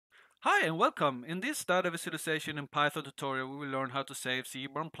Hi and welcome. In this data visualization in Python tutorial, we will learn how to save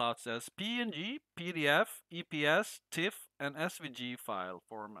Seaborn plots as PNG, PDF, EPS, TIFF, and SVG file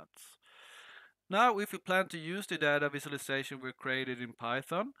formats. Now, if you plan to use the data visualization we created in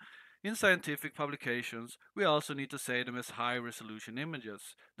Python in scientific publications, we also need to save them as high resolution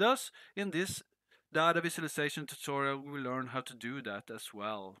images. Thus, in this data visualization tutorial, we will learn how to do that as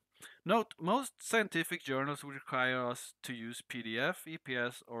well. Note, most scientific journals will require us to use PDF,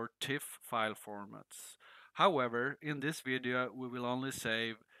 EPS, or TIFF file formats. However, in this video, we will only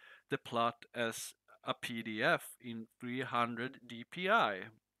save the plot as a PDF in 300 dpi.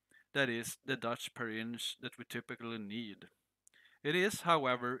 That is the Dutch per inch that we typically need. It is,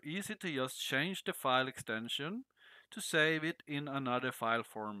 however, easy to just change the file extension to save it in another file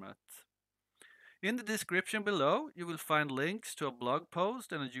format. In the description below, you will find links to a blog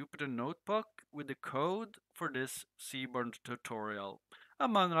post and a Jupyter notebook with the code for this Seaborn tutorial,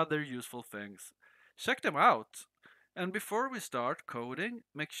 among other useful things. Check them out! And before we start coding,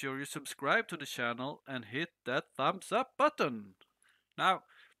 make sure you subscribe to the channel and hit that thumbs up button! Now,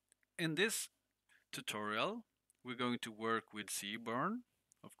 in this tutorial, we're going to work with Seaborn,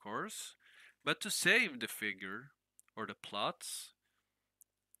 of course, but to save the figure or the plots,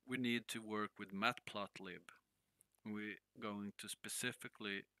 we need to work with matplotlib. We're going to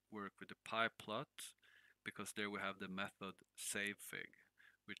specifically work with the pyplot because there we have the method savefig,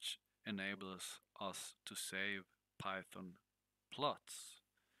 which enables us to save Python plots.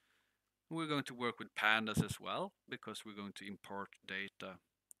 We're going to work with pandas as well because we're going to import data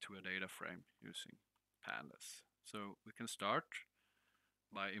to a data frame using pandas. So we can start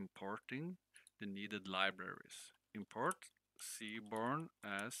by importing the needed libraries. Import seaborn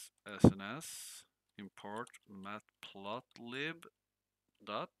as SNS, import matplotlib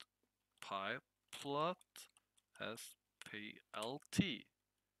dot pyplot as plt,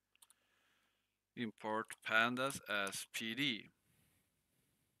 import pandas as pd,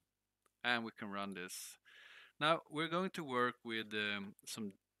 and we can run this. Now we're going to work with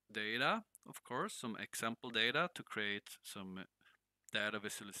some data, of course, some example data to create some data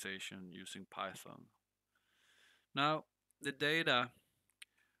visualization using Python. Now the data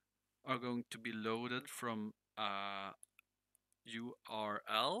are going to be loaded from a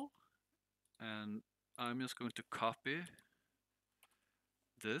URL, and I'm just going to copy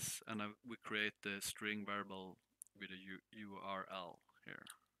this, and we create the string variable with a URL here.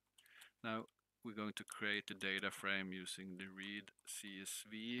 Now we're going to create the data frame using the read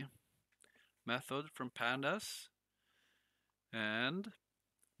CSV method from pandas, and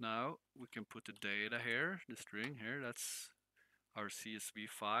now we can put the data here, the string here, that's our CSV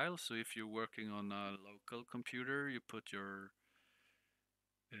file. So if you're working on a local computer, you put your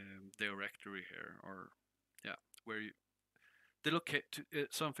directory here, or yeah, where you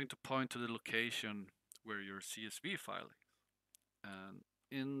something to point to the location where your CSV file is. And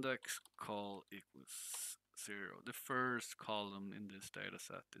index call equals 0. The first column in this data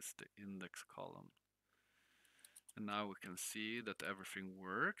set is the index column. And now we can see that everything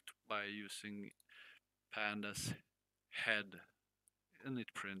worked by using pandas head, and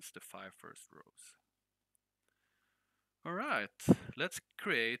it prints the 5 first rows. Alright, let's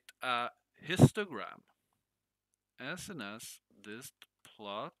create a histogram. SNS dist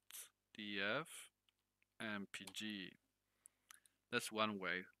plot df mpg. That's one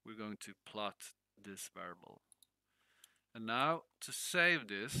way we're going to plot this variable. And now to save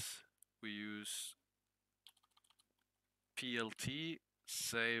this, we use plt.savefig.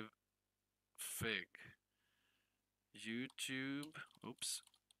 YouTube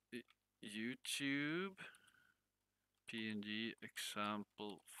PNG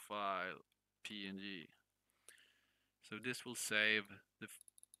example file PNG. So this will save the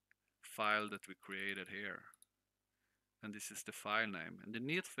file that we created here. And this is the file name. And the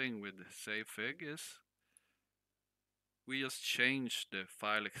neat thing with savefig is we just change the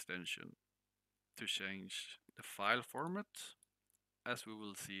file extension to change the file format, as we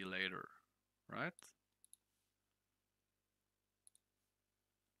will see later, right?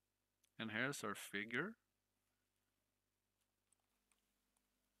 And here's our figure.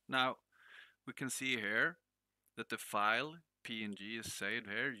 Now we can see here that the file PNG is saved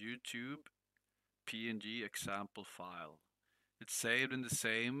here, YouTube PNG example file. It's saved in the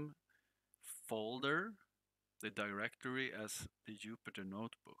same folder, the directory, as the Jupyter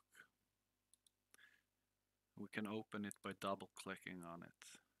notebook. We can open it by double clicking on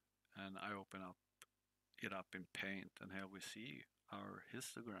it, and I open it up in Paint, and here we see our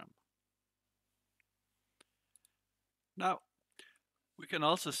histogram. Now we can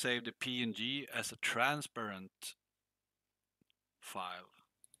also save the PNG as a transparent file.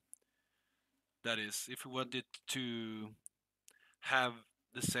 That is, if we wanted to have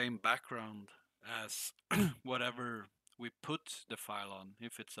the same background as whatever we put the file on.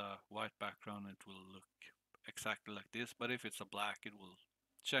 If it's a white background, it will look exactly like this, but if it's a black, it will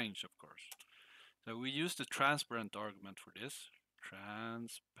change, of course. So we use the transparent argument for this.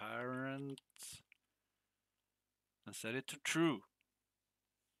 Transparent, and set it to true,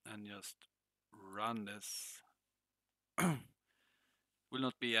 and just run this. Will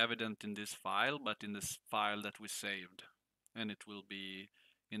not be evident in this file, but in this file that we saved, and it will be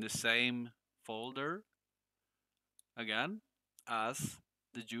in the same folder again as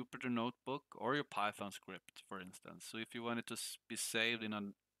the Jupyter notebook or your Python script, for instance. So if you want it to be saved in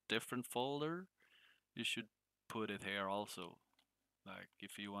a different folder, you should put it here also. Like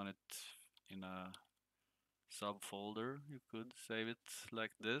if you want it in a subfolder, you could save it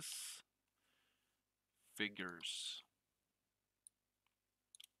like this. Figures.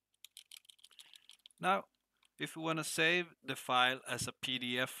 Now, if we want to save the file as a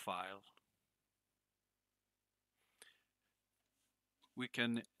PDF file, we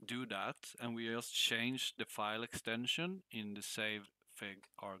can do that, and we just change the file extension in the SaveFig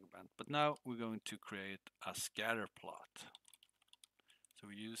argument. But now we're going to create a scatterplot. So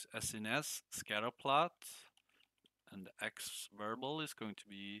we use SNS scatterplot, and the X variable is going to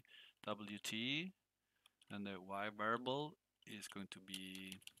be WT, and the Y variable is going to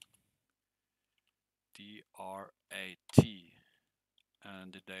be DRAT,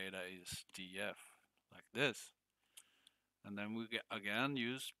 and the data is DF, like this. And then we again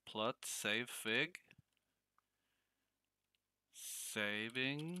use plt.savefig,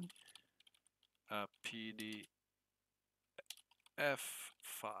 saving a PDF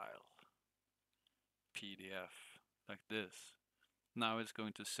file, PDF, like this. Now it's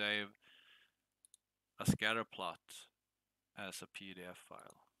going to save a scatterplot as a PDF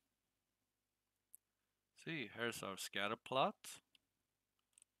file. See, here's our scatterplot.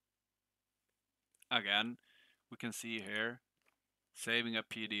 Again, we can see here saving a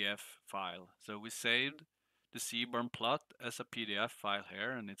PDF file. So we saved the Seaborn plot as a PDF file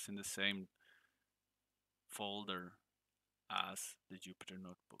here, and it's in the same folder as the Jupyter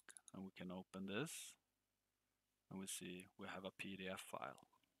notebook. And we can open this, and we see we have a PDF file.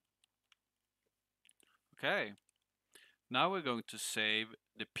 Okay, now we're going to save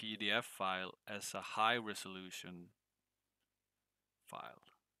the PDF file as a high resolution file.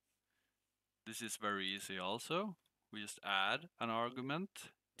 This is very easy also. We just add an argument,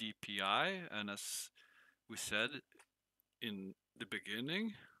 DPI, and as we said in the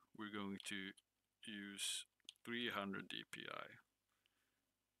beginning, we're going to use 300 DPI.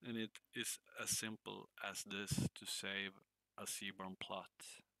 And it is as simple as this to save a Seaborn plot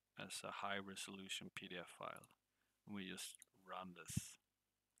as a high resolution PDF file. We just run this,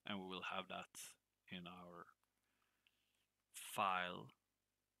 and we will have that in our file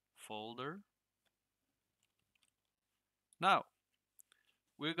folder. Now,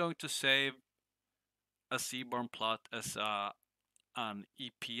 we're going to save a Seaborn plot as an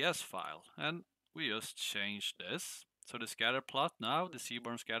EPS file, and we just change this. So the scatter plot now, the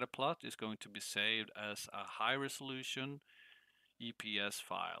Seaborn scatter plot, is going to be saved as a high resolution EPS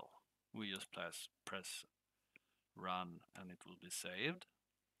file. We just press run, and it will be saved.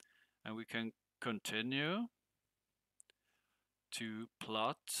 And we can continue to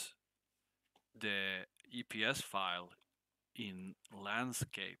plot the EPS file in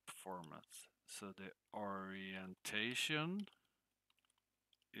landscape format. So the orientation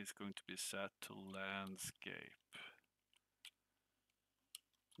is going to be set to landscape.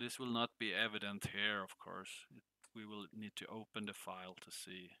 This will not be evident here, of course. We will need to open the file to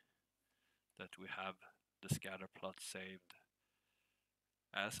see that we have the scatter plot saved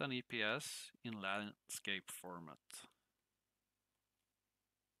as an EPS in landscape format.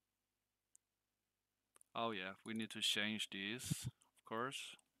 Oh yeah, we need to change these, of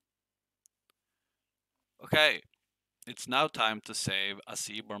course. Okay, it's now time to save a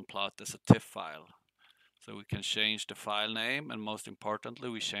Seaborn plot as a TIFF file. So we can change the file name, and most importantly,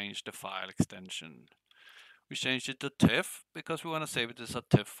 we change the file extension. We change it to TIFF because we want to save it as a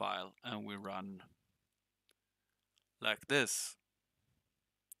TIFF file, and we run like this.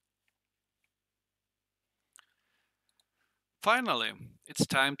 Finally, it's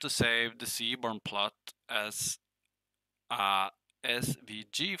time to save the Seaborn plot as a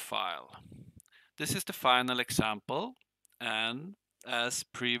SVG file. This is the final example, and as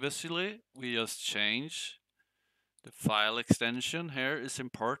previously, we just change the file extension here is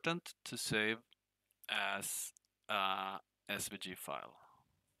important to save as a SVG file.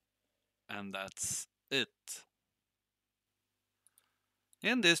 And that's it.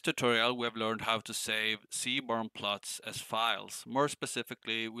 In this tutorial, we have learned how to save seaborne plots as files. More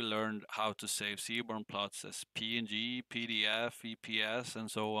specifically, we learned how to save seaborne plots as PNG, PDF, EPS, and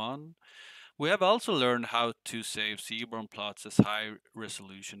so on. We have also learned how to save seaborne plots as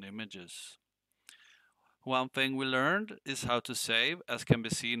high-resolution images. One thing we learned is how to save, as can be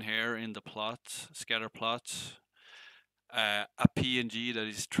seen here in the plot, scatter plot, a PNG that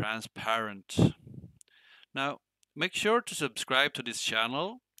is transparent. Now, make sure to subscribe to this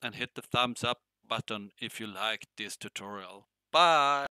channel and hit the thumbs up button if you liked this tutorial. Bye!